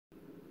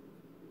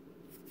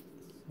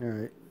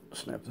Alright,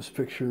 snapped this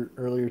picture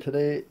earlier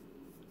today.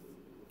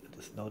 I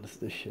just noticed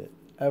this shit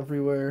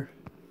everywhere.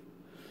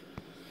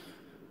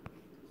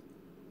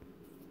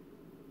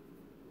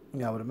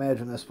 Yeah, I would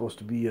imagine that's supposed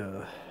to be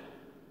a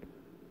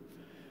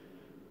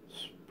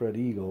spread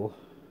eagle,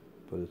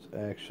 but it's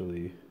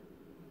actually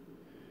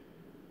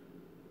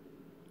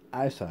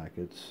eye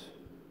sockets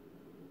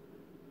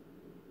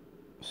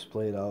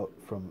splayed out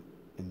from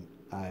an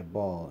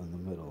eyeball in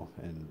the middle,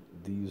 and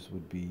these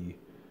would be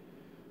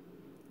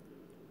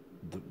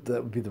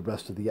that would be the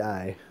rest of the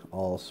eye,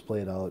 all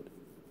splayed out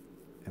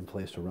and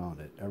placed around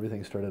it.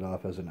 Everything started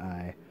off as an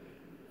eye,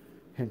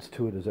 hints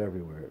to it is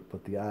everywhere,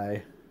 but the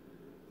eye,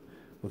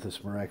 with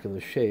this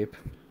miraculous shape,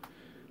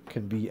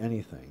 can be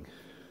anything.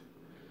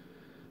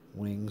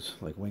 Wings,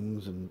 like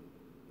wings, and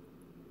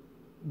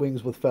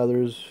wings with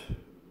feathers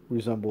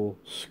resemble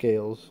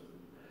scales.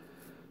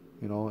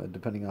 You know,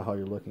 depending on how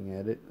you're looking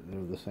at it,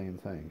 they're the same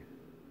thing.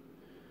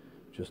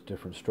 Just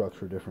different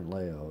structure, different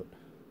layout.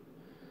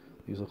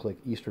 These look like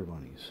Easter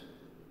bunnies.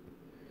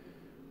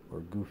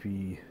 Or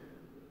goofy,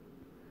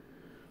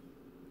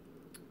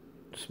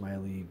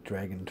 smiley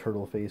dragon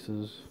turtle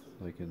faces,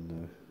 like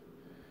in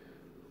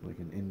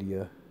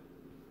India.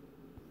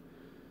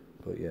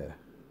 But yeah,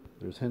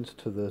 there's hints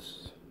to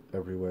this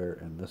everywhere,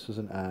 and this is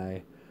an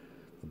eye.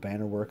 The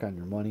banner work on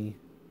your money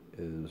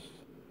is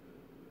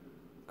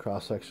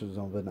cross sections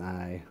of an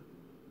eye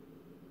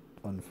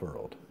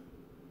unfurled.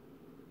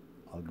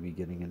 I'll be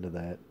getting into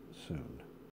that soon.